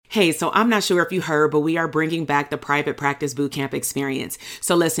Hey, so I'm not sure if you heard, but we are bringing back the private practice bootcamp experience.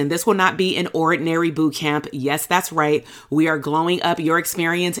 So listen, this will not be an ordinary bootcamp. Yes, that's right. We are glowing up your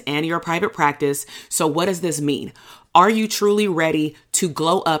experience and your private practice. So what does this mean? Are you truly ready to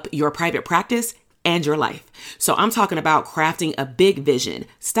glow up your private practice and your life? So I'm talking about crafting a big vision.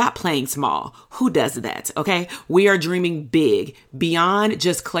 Stop playing small. Who does that? Okay. We are dreaming big. Beyond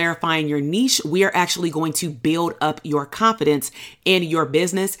just clarifying your niche, we are actually going to build up your confidence in your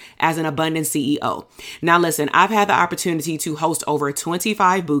business as an abundant CEO. Now, listen, I've had the opportunity to host over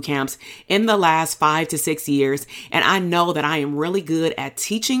 25 boot camps in the last 5 to 6 years, and I know that I am really good at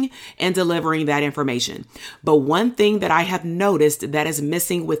teaching and delivering that information. But one thing that I have noticed that is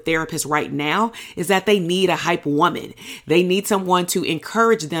missing with therapists right now is that they need a hype woman. They need someone to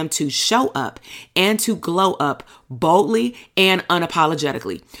encourage them to show up and to glow up boldly and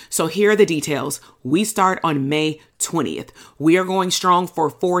unapologetically. So here are the details. We start on May 20th. We are going strong for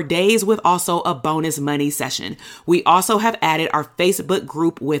 4 days with also a bonus money session. We also have added our Facebook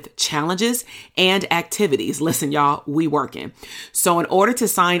group with challenges and activities. Listen, y'all, we working. So in order to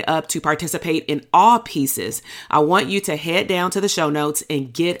sign up to participate in all pieces, I want you to head down to the show notes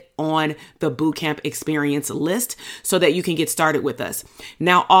and get on the bootcamp experience list so that you can get started with us.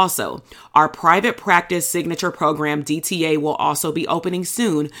 Now, also, our private practice signature program, DTA, will also be opening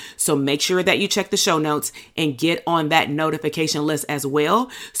soon. So make sure that you check the show notes and get on that notification list as well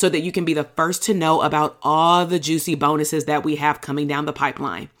so that you can be the first to know about all the juicy bonuses that we have coming down the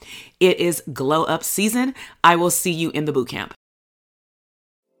pipeline. It is glow up season. I will see you in the bootcamp.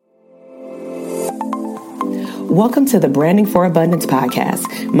 Welcome to the Branding for Abundance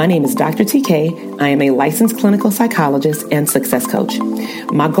podcast. My name is Dr. TK. I am a licensed clinical psychologist and success coach.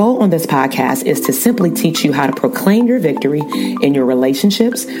 My goal on this podcast is to simply teach you how to proclaim your victory in your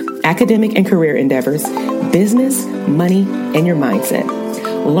relationships, academic and career endeavors, business, money, and your mindset.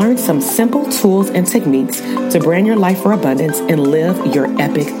 Learn some simple tools and techniques to brand your life for abundance and live your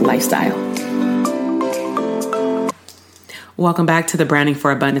epic lifestyle. Welcome back to the Branding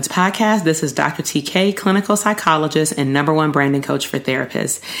for Abundance podcast. This is Dr. TK, clinical psychologist and #1 branding coach for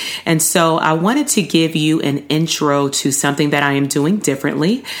therapists. And so I wanted to give you an intro to something that I am doing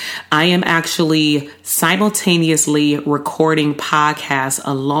differently. I am actually simultaneously recording podcasts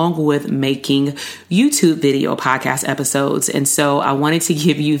along with making YouTube video podcast episodes. And so I wanted to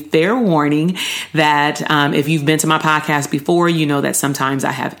give you fair warning that if you've been to my podcast before, you know that sometimes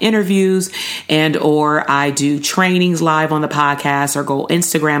I have interviews and or I do trainings live on the podcast or go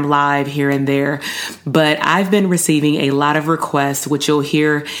Instagram live here and there. But I've been receiving a lot of requests, which you'll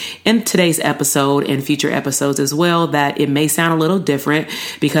hear in today's episode and future episodes as well, that it may sound a little different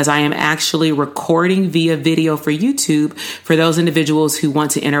because I am actually recording via video for YouTube for those individuals who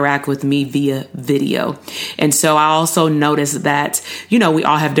want to interact with me via video. And so I also noticed that, we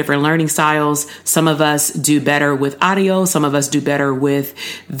all have different learning styles. Some of us do better with audio. Some of us do better with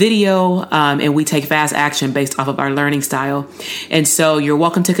video. And we take fast action based off of our learning style. And so you're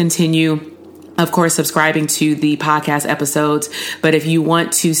welcome to continue, of course, subscribing to the podcast episodes. But if you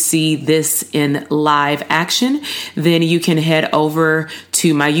want to see this in live action, then you can head over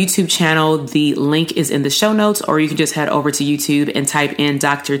to my YouTube channel. The link is in the show notes, or you can just head over to YouTube and type in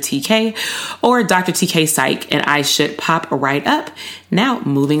Dr. TK or Dr. TK Psych, and I should pop right up. Now,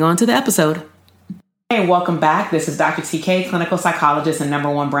 moving on to the episode. Hey, welcome back. This is Dr. TK, clinical psychologist and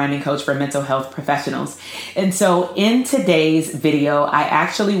 #1 branding coach for mental health professionals. And so in today's video, I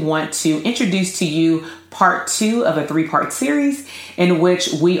actually want to introduce to you part 2 of a 3-part series in which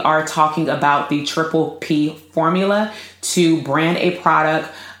we are talking about the Triple P formula to brand a product,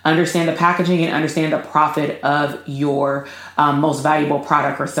 understand the packaging, and understand the profit of your most valuable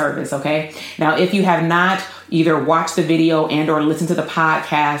product or service. Okay. Now, if you have not either watched the video and or listened to the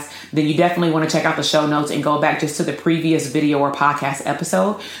podcast, then you definitely want to check out the show notes and go back just to the previous video or podcast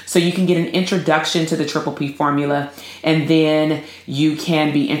episode so you can get an introduction to the Triple P formula, and then you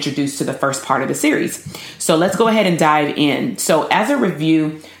can be introduced to the first part of the series. So let's go ahead and dive in. So as a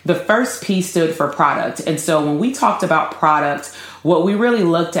review, the first P stood for product. And so when we talked about product, what we really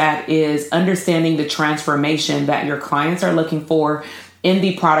looked at is understanding the transformation that your clients are looking for in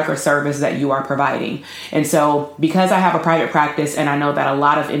the product or service that you are providing. And so because I have a private practice and I know that a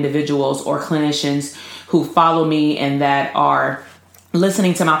lot of individuals or clinicians who follow me and that are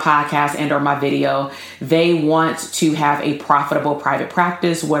listening to my podcast and or my video, they want to have a profitable private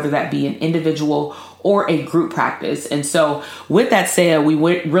practice, whether that be an individual or a group practice. And so with that said, we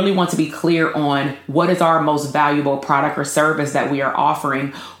would really want to be clear on what is our most valuable product or service that we are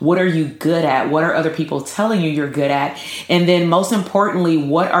offering. What are you good at? What are other people telling you you're good at? And then most importantly,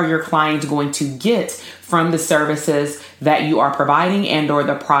 what are your clients going to get from the services that you are providing and or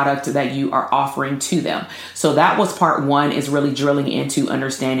the product that you are offering to them. So that was part one, is really drilling into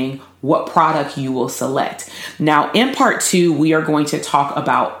understanding what product you will select. Now, in part two, we are going to talk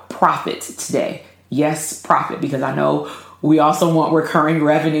about profit today. Yes, profit, because I know we also want recurring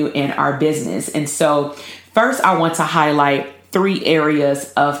revenue in our business. And so first, I want to highlight 3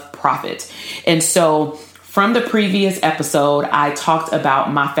 areas of profit. And so from the previous episode, I talked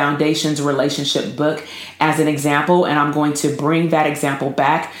about my Foundations Relationship book as an example, and I'm going to bring that example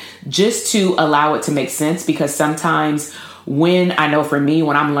back just to allow it to make sense, because sometimes when I know for me,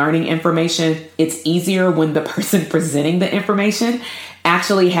 when I'm learning information, it's easier when the person presenting the information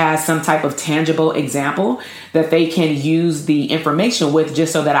actually has some type of tangible example that they can use the information with,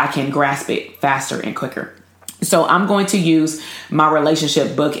 just so that I can grasp it faster and quicker. So I'm going to use my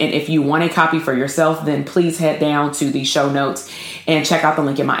relationship book. And if you want a copy for yourself, then please head down to the show notes and check out the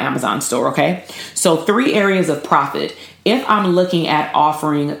link in my Amazon store. Okay. So 3 areas of profit. If I'm looking at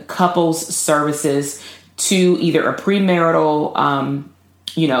offering couples services to either a premarital,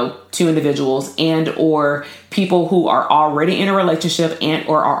 to individuals and or people who are already in a relationship and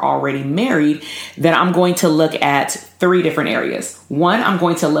or are already married, then I'm going to look at 3 different areas. One, I'm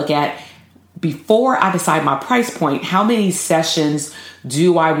going to look at, before I decide my price point, how many sessions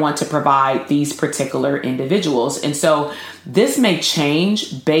do I want to provide these particular individuals? And so this may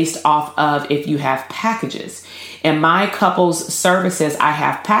change based off of if you have packages. In my couples services, I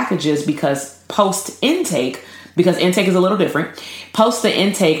have packages because post-intake, because intake is a little different. Post the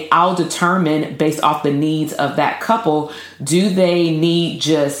intake, I'll determine based off the needs of that couple, do they need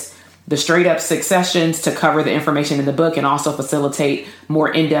just the straight up 6 sessions to cover the information in the book and also facilitate more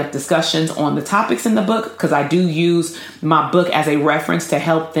in-depth discussions on the topics in the book? Because I do use my book as a reference to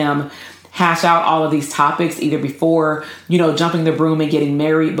help them hash out all of these topics either before, jumping the broom and getting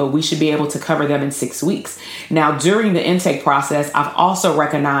married, but we should be able to cover them in 6 weeks. Now, during the intake process, I've also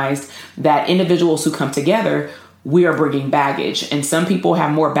recognized that individuals who come together, we are bringing baggage, and some people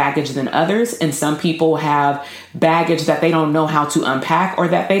have more baggage than others. And some people have baggage that they don't know how to unpack or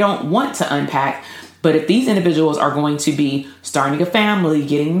that they don't want to unpack. But if these individuals are going to be starting a family,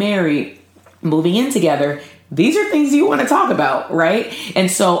 getting married, moving in together, these are things you want to talk about, right?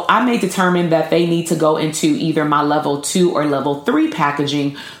 And so I may determine that they need to go into either my level 2 or level 3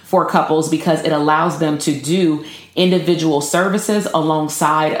 packaging for couples, because it allows them to do individual services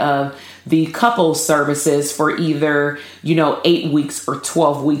alongside of the couple services for either, 8 weeks or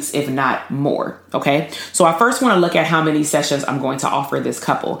 12 weeks, if not more. Okay. So I first want to look at how many sessions I'm going to offer this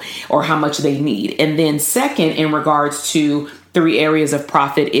couple or how much they need. And then second, in regards to 3 areas of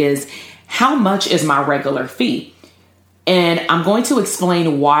profit, is how much is my regular fee? And I'm going to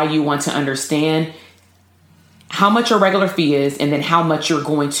explain why you want to understand how much your regular fee is and then how much you're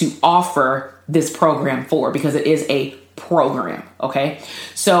going to offer this program for, because it is a program. Okay.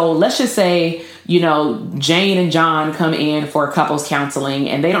 So let's just say, Jane and John come in for couples counseling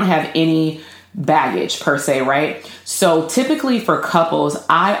and they don't have any baggage per se, right? So typically for couples,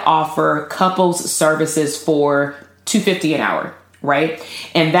 I offer couples services for $250 an hour, right?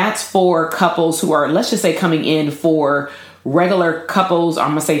 And that's for couples who are, let's just say, coming in for regular couples, I'm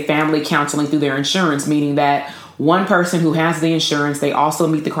going to say family counseling through their insurance, meaning that one person who has the insurance, they also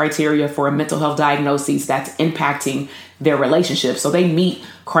meet the criteria for a mental health diagnosis that's impacting their relationship. So they meet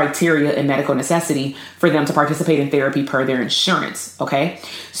criteria and medical necessity for them to participate in therapy per their insurance. Okay.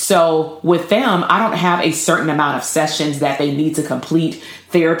 So with them, I don't have a certain amount of sessions that they need to complete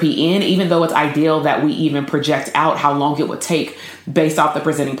therapy in, even though it's ideal that we even project out how long it would take based off the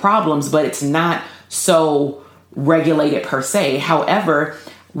presenting problems, but it's not so regulated per se. However,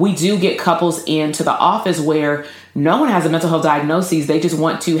 we do get couples into the office where no one has a mental health diagnosis. They just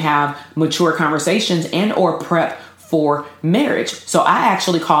want to have mature conversations and or prep for marriage. So I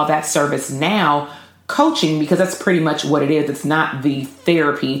actually call that service now coaching, because that's pretty much what it is. It's not the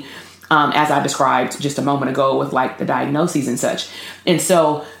therapy as I described just a moment ago with like the diagnoses and such. And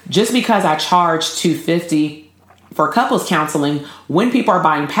so just because I charge $250 for couples counseling, when people are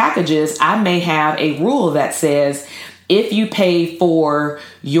buying packages, I may have a rule that says, if you pay for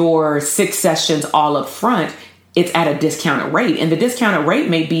your 6 sessions all up front, it's at a discounted rate. And the discounted rate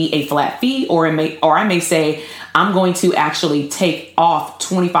may be a flat fee, or I may say, I'm going to actually take off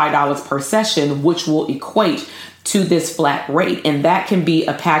 $25 per session, which will equate to this flat rate. And that can be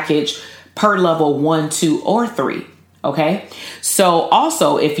a package per level 1, 2, or 3. Okay. So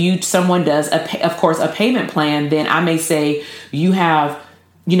also if someone does of course, a payment plan, then I may say you have,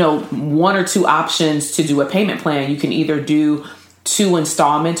 1 or 2 options to do a payment plan. You can either do 2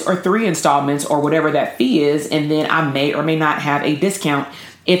 installments or 3 installments or whatever that fee is. And then I may or may not have a discount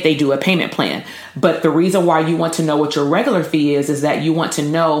if they do a payment plan. But the reason why you want to know what your regular fee is that you want to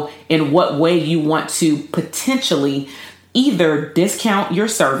know in what way you want to potentially either discount your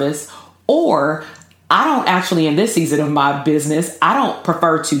service, or I don't actually, in this season of my business, I don't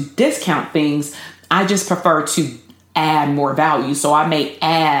prefer to discount things. I just prefer to add more value. So I may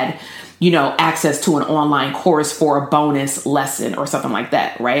add, access to an online course for a bonus lesson or something like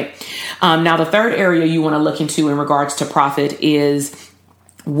that, right? Now, the third area you want to look into in regards to profit is,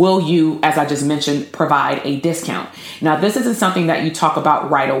 will you, as I just mentioned, provide a discount? Now, this isn't something that you talk about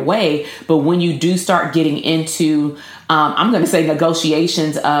right away, but when you do start getting into, I'm going to say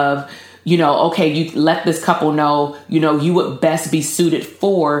negotiations of, okay, you let this couple know, you would best be suited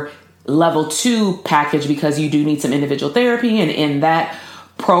for level 2 package because you do need some individual therapy. And in that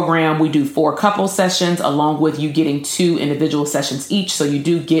program, we do 4 couple sessions along with you getting 2 individual sessions each. So you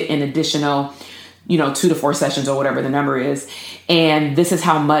do get an additional 2 to 4 sessions or whatever the number is. And this is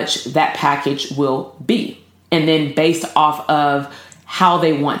how much that package will be. And then based off of how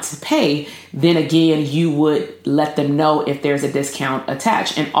they want to pay, then again, you would let them know if there's a discount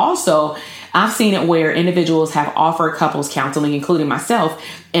attached. And also, I've seen it where individuals have offered couples counseling, including myself,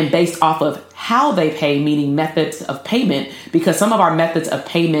 and based off of how they pay, meaning methods of payment, because some of our methods of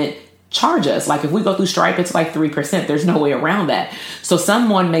payment charge us. Like if we go through Stripe, it's like 3%. There's no way around that. So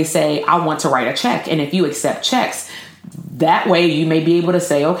someone may say, I want to write a check. And if you accept checks, that way you may be able to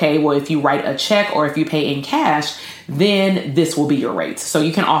say, okay, well, if you write a check or if you pay in cash, then this will be your rates. So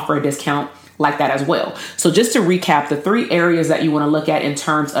you can offer a discount like that as well. So just to recap, the 3 areas that you want to look at in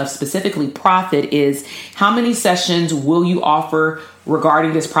terms of specifically profit is how many sessions will you offer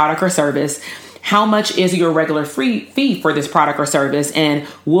regarding this product or service? How much is your regular fee for this product or service? And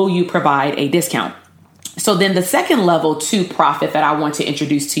will you provide a discount? So then the second level to profit that I want to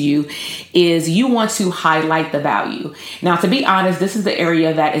introduce to you is you want to highlight the value. Now, to be honest, this is the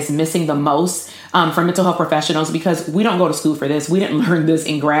area that is missing the most for mental health professionals because we don't go to school for this. We didn't learn this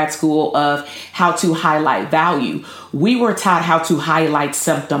in grad school of how to highlight value. We were taught how to highlight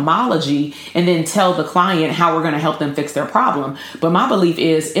symptomology and then tell the client how we're going to help them fix their problem. But my belief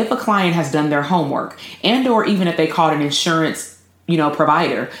is if a client has done their homework and or even if they called an insurance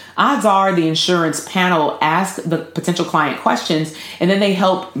provider, odds are the insurance panel asks the potential client questions and then they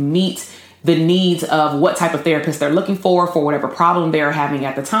help meet the needs of what type of therapist they're looking for whatever problem they're having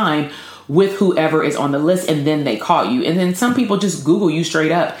at the time with whoever is on the list. And then they call you. And then some people just Google you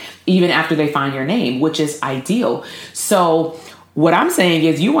straight up, even after they find your name, which is ideal. So what I'm saying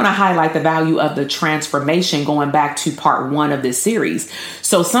is you want to highlight the value of the transformation going back to part 1 of this series.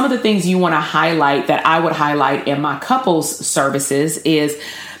 So some of the things you want to highlight that I would highlight in my couples services is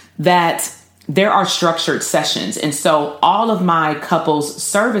that there are structured sessions. And so all of my couples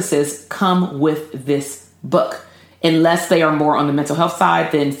services come with this book. Unless they are more on the mental health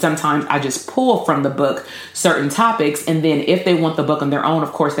side, then sometimes I just pull from the book certain topics. And then if they want the book on their own,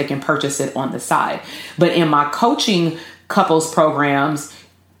 of course, they can purchase it on the side. But in my coaching couples programs,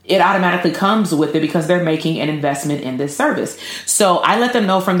 it automatically comes with it because they're making an investment in this service. So I let them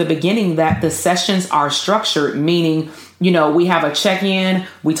know from the beginning that the sessions are structured, meaning, we have a check-in,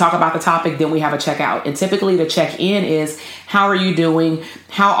 we talk about the topic, then we have a check-out. And typically the check-in is, how are you doing?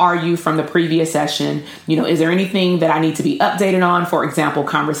 How are you from the previous session? Is there anything that I need to be updated on? For example,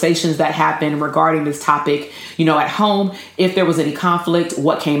 conversations that happened regarding this topic, at home. If there was any conflict,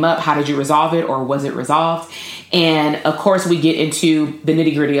 what came up? How did you resolve it? Or was it resolved? And of course, we get into the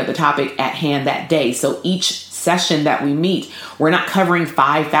nitty-gritty of the topic at hand that day. So each session that we meet, we're not covering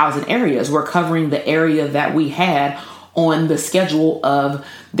 5,000 areas. We're covering the area that we had on the schedule of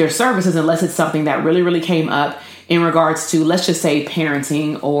their services, unless it's something that really, really came up in regards to, let's just say,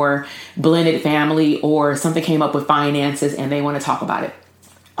 parenting or blended family, or something came up with finances and they want to talk about it.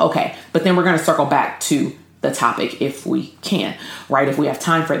 Okay, but then we're going to circle back to the topic if we can, right? If we have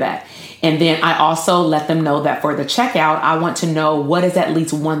time for that. And then I also let them know that for the checkout, I want to know what is at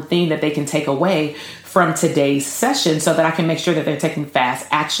least one thing that they can take away from today's session so that I can make sure that they're taking fast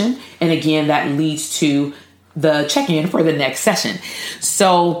action. And again, that leads to the check-in for the next session.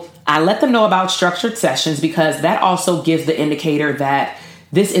 So I let them know about structured sessions because that also gives the indicator that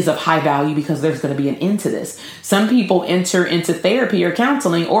this is of high value because there's going to be an end to this. Some people enter into therapy or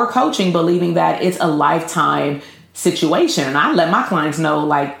counseling or coaching believing that it's a lifetime situation. And I let my clients know,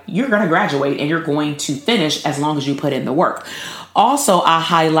 like, you're going to graduate and you're going to finish as long as you put in the work. Also, I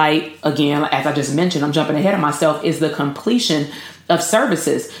highlight, again, as I just mentioned, I'm jumping ahead of myself, is the completion of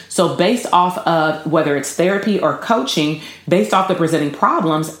services. So based off of whether it's therapy or coaching, based off the presenting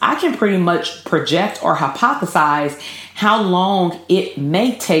problems, I can pretty much project or hypothesize how long it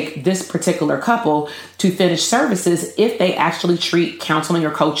may take this particular couple to finish services if they actually treat counseling or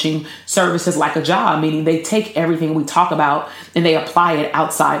coaching services like a job, meaning they take everything we talk about and they apply it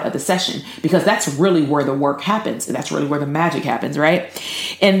outside of the session, because that's really where the work happens. That's really where the magic happens, right?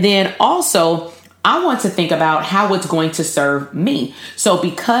 And then also, I want to think about how it's going to serve me. So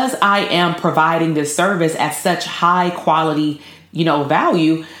because I am providing this service at such high quality,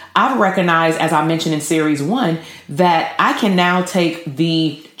 value, I've recognized, as I mentioned in series 1, that I can now take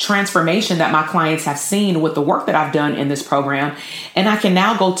the transformation that my clients have seen with the work that I've done in this program, and I can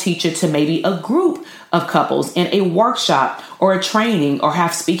now go teach it to maybe a group of couples in a workshop or a training or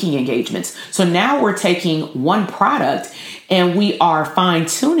have speaking engagements. So now we're taking one product and we are fine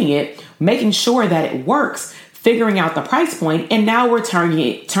tuning it, making sure that it works, figuring out the price point, and now we're turning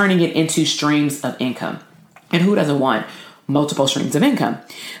it into streams of income. And who doesn't want multiple streams of income?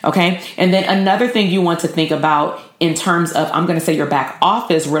 Okay. And then another thing you want to think about in terms of, I'm going to say your back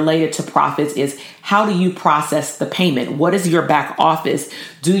office related to profits, is how do you process the payment? What is your back office?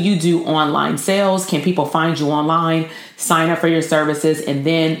 Do you do online sales? Can people find you online, sign up for your services, and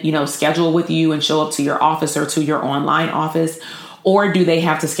then, schedule with you and show up to your office or to your online office? Or do they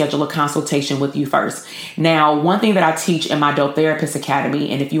have to schedule a consultation with you first? Now, one thing that I teach in my Dope Therapist Academy,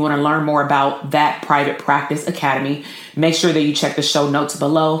 and if you want to learn more about that private practice academy, make sure that you check the show notes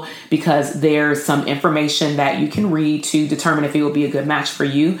below, because there's some information that you can read to determine if it will be a good match for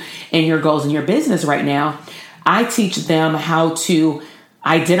you and your goals in your business right now. I teach them how to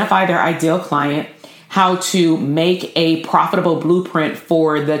identify their ideal client, how to make a profitable blueprint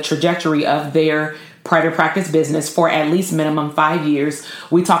for the trajectory of their private practice business for at least minimum 5 years.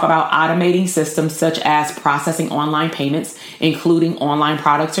 We talk about automating systems such as processing online payments, including online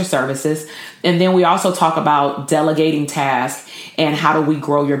products or services. And then we also talk about delegating tasks and how do we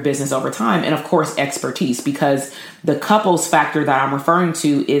grow your business over time. And of course, expertise, because the couples factor that I'm referring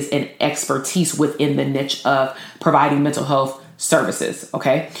to is an expertise within the niche of providing mental health services.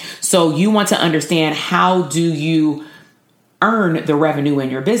 Okay. So you want to understand, how do you earn the revenue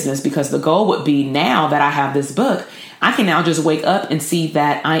in your business? Because the goal would be, now that I have this book, I can now just wake up and see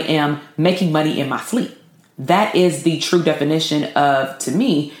that I am making money in my sleep. That is the true definition of, to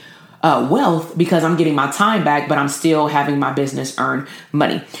me, wealth, because I'm getting my time back, but I'm still having my business earn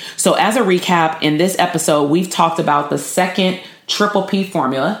money. So as a recap, in this episode, we've talked about the second Triple P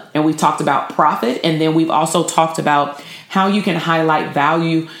formula, and we've talked about profit. And then we've also talked about how you can highlight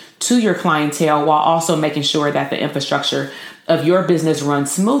value to your clientele while also making sure that the infrastructure of your business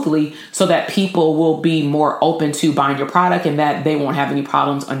runs smoothly, so that people will be more open to buying your product and that they won't have any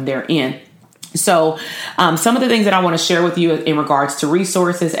problems on their end. So some of the things that I want to share with you in regards to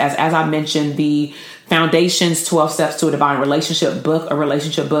resources, as I mentioned, the Foundations 12 Steps to a Divine Relationship book, a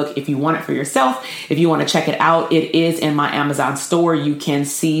relationship book. If you want it for yourself, if you want to check it out, it is in my Amazon store. You can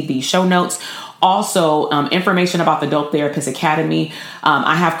see the show notes. Also, information about the Dope Therapist Academy.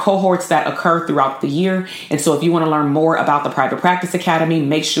 I have cohorts that occur throughout the year. And so if you want to learn more about the Private Practice Academy,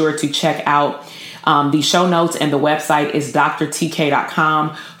 make sure to check out the show notes, and the website is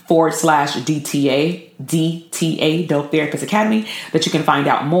drtk.com/DTA, Dope Therapist Academy, that you can find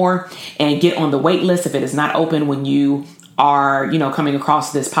out more and get on the wait list if it is not open when you are, coming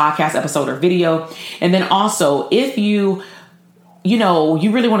across this podcast episode or video. And then also, if you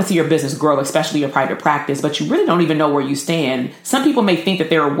really want to see your business grow, especially your private practice, but you really don't even know where you stand. Some people may think that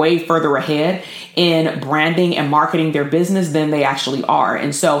they're way further ahead in branding and marketing their business than they actually are.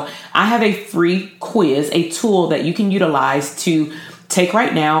 And so I have a free quiz, a tool that you can utilize to take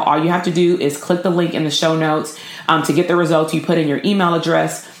right now. All you have to do is click the link in the show notes to get the results. You put in your email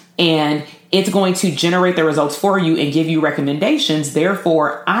address, and it's going to generate the results for you and give you recommendations.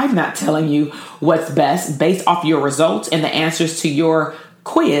 Therefore, I'm not telling you what's best based off your results and the answers to your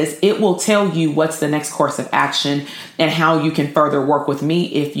quiz. It will tell you what's the next course of action and how you can further work with me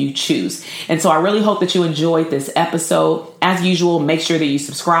if you choose. And so I really hope that you enjoyed this episode. As usual, make sure that you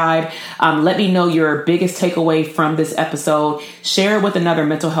subscribe. Let me know your biggest takeaway from this episode. Share it with another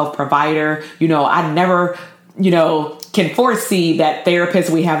mental health provider. I never can foresee that therapists,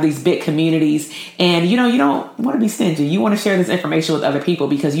 we have these big communities, and you don't want to be stingy. You want to share this information with other people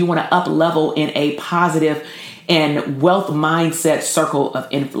because you want to up level in a positive and wealth mindset circle of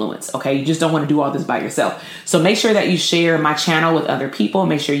influence. Okay. You just don't want to do all this by yourself. So make sure that you share my channel with other people.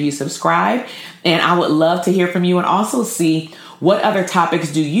 Make sure you subscribe, and I would love to hear from you, and also see what other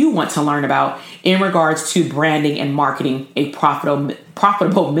topics do you want to learn about in regards to branding and marketing a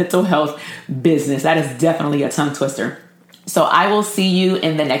profitable mental health business. That is definitely a tongue twister. So I will see you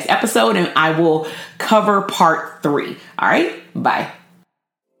in the next episode, and I will cover part 3. All right. Bye.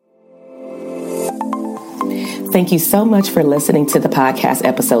 Thank you so much for listening to the podcast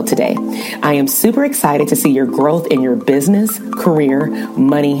episode today. I am super excited to see your growth in your business, career,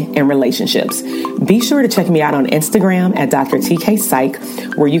 money, and relationships. Be sure to check me out on Instagram at Dr. TK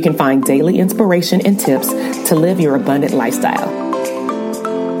Psych, where you can find daily inspiration and tips to live your abundant lifestyle.